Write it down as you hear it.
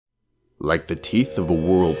Like the teeth of a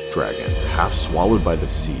world dragon, half swallowed by the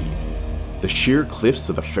sea, the sheer cliffs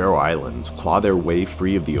of the Faroe Islands claw their way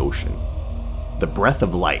free of the ocean. The breath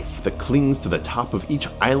of life that clings to the top of each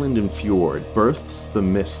island and fjord births the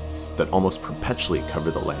mists that almost perpetually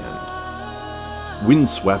cover the land.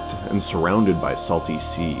 Windswept and surrounded by salty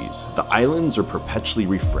seas, the islands are perpetually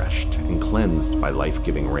refreshed and cleansed by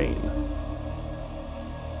life-giving rain.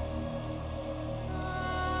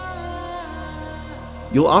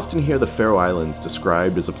 You'll often hear the Faroe Islands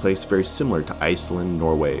described as a place very similar to Iceland,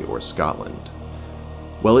 Norway, or Scotland.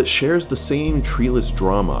 While it shares the same treeless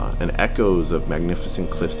drama and echoes of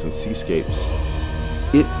magnificent cliffs and seascapes,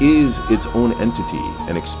 it is its own entity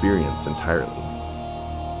and experience entirely.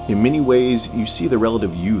 In many ways, you see the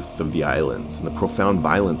relative youth of the islands and the profound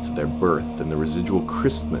violence of their birth and the residual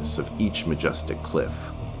crispness of each majestic cliff.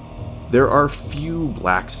 There are few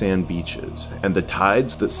black sand beaches, and the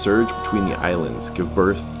tides that surge between the islands give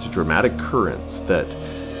birth to dramatic currents that,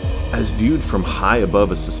 as viewed from high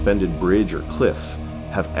above a suspended bridge or cliff,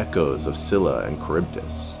 have echoes of Scylla and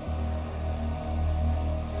Charybdis.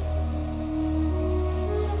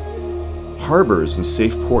 Harbors and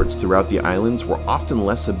safe ports throughout the islands were often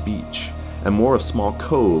less a beach, and more a small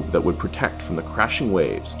cove that would protect from the crashing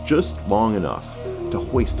waves just long enough to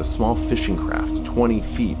hoist a small fishing craft 20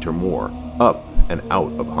 feet or more up and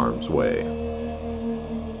out of harm's way.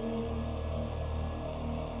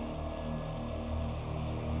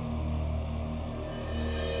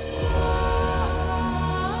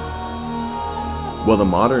 While the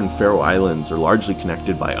modern Faroe Islands are largely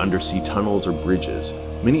connected by undersea tunnels or bridges,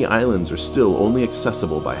 many islands are still only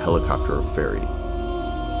accessible by helicopter or ferry.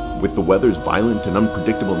 With the weather's violent and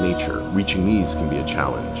unpredictable nature, reaching these can be a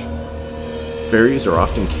challenge. Ferries are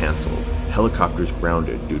often cancelled, helicopters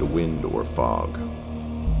grounded due to wind or fog.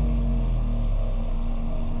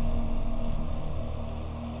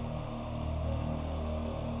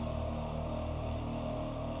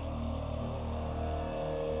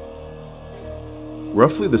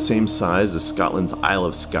 Roughly the same size as Scotland's Isle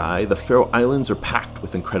of Skye, the Faroe Islands are packed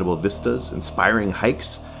with incredible vistas, inspiring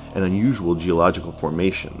hikes, and unusual geological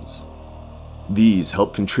formations. These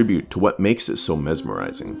help contribute to what makes it so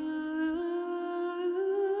mesmerizing.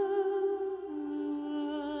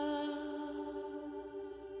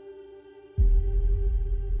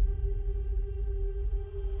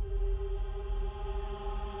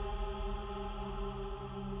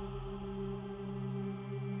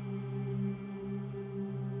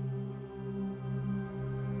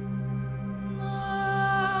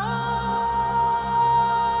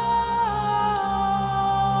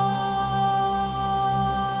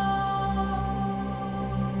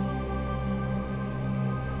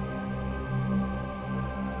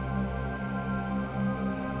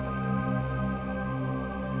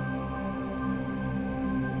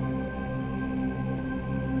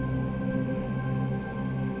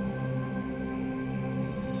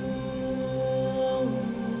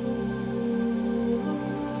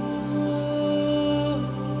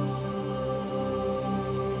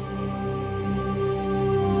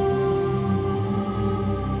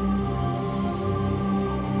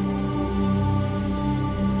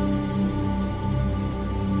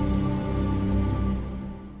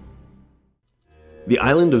 The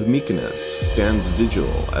island of Mykines stands vigil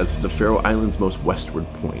as the Faroe Islands' most westward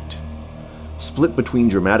point. Split between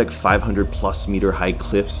dramatic 500-plus meter high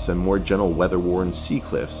cliffs and more gentle weather-worn sea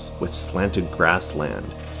cliffs with slanted grassland,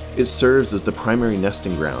 it serves as the primary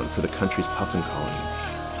nesting ground for the country's puffin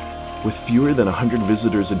colony. With fewer than 100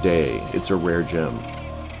 visitors a day, it's a rare gem.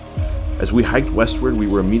 As we hiked westward, we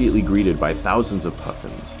were immediately greeted by thousands of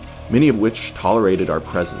puffins, many of which tolerated our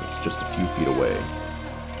presence just a few feet away.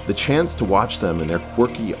 The chance to watch them in their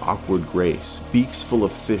quirky, awkward grace, beaks full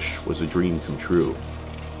of fish, was a dream come true.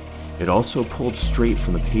 It also pulled straight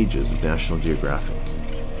from the pages of National Geographic.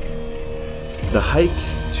 The hike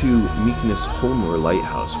to Mykines Holmur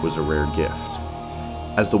Lighthouse was a rare gift.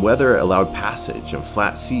 As the weather allowed passage and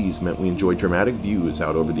flat seas meant we enjoyed dramatic views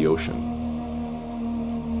out over the ocean.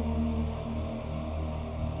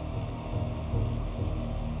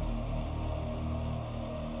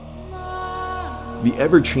 The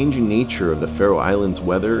ever-changing nature of the Faroe Islands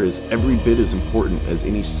weather is every bit as important as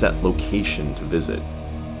any set location to visit.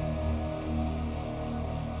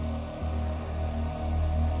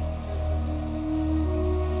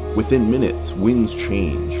 Within minutes, winds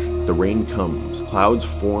change, the rain comes, clouds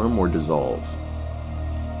form or dissolve.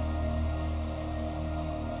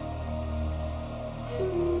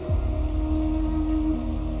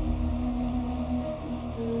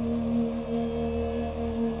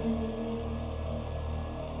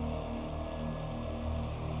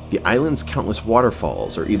 The island's countless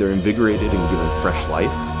waterfalls are either invigorated and given fresh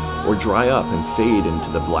life, or dry up and fade into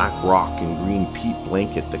the black rock and green peat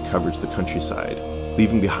blanket that covers the countryside,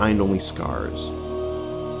 leaving behind only scars.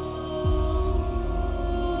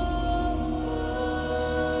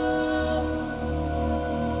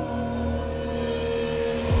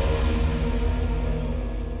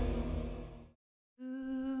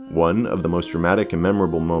 One of the most dramatic and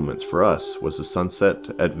memorable moments for us was the sunset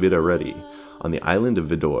at Vidareidi on the island of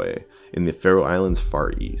Vidareidi in the Faroe Islands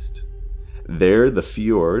far east. There, the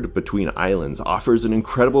fjord between islands offers an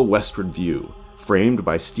incredible westward view, framed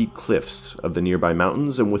by steep cliffs of the nearby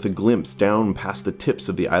mountains and with a glimpse down past the tips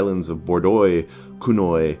of the islands of Bordøy,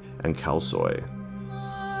 Kunoy, and Kalsoy.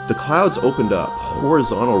 The clouds opened up,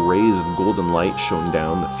 horizontal rays of golden light shone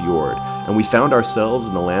down the fjord, and we found ourselves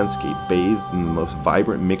in the landscape bathed in the most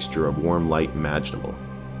vibrant mixture of warm light imaginable.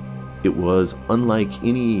 It was unlike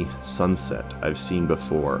any sunset I've seen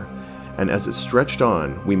before, and as it stretched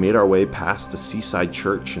on, we made our way past a seaside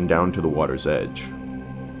church and down to the water's edge.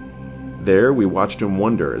 There we watched in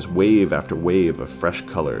wonder as wave after wave of fresh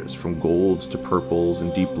colors, from golds to purples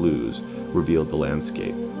and deep blues, revealed the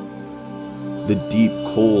landscape. The deep,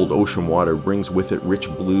 cold ocean water brings with it rich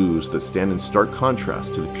blues that stand in stark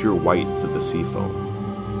contrast to the pure whites of the sea foam.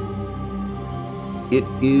 It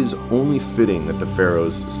is only fitting that the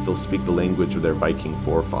Faroes still speak the language of their Viking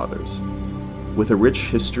forefathers. With a rich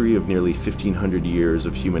history of nearly 1,500 years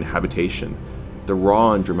of human habitation, the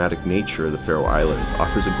raw and dramatic nature of the Faroe Islands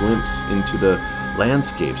offers a glimpse into the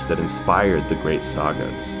landscapes that inspired the great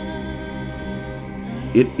sagas.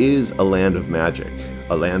 It is a land of magic,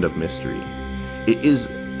 a land of mystery. It is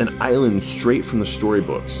an island straight from the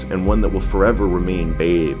storybooks, and one that will forever remain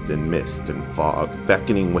bathed in mist and fog,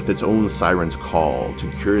 beckoning with its own siren's call to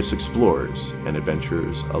curious explorers and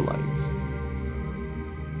adventurers alike.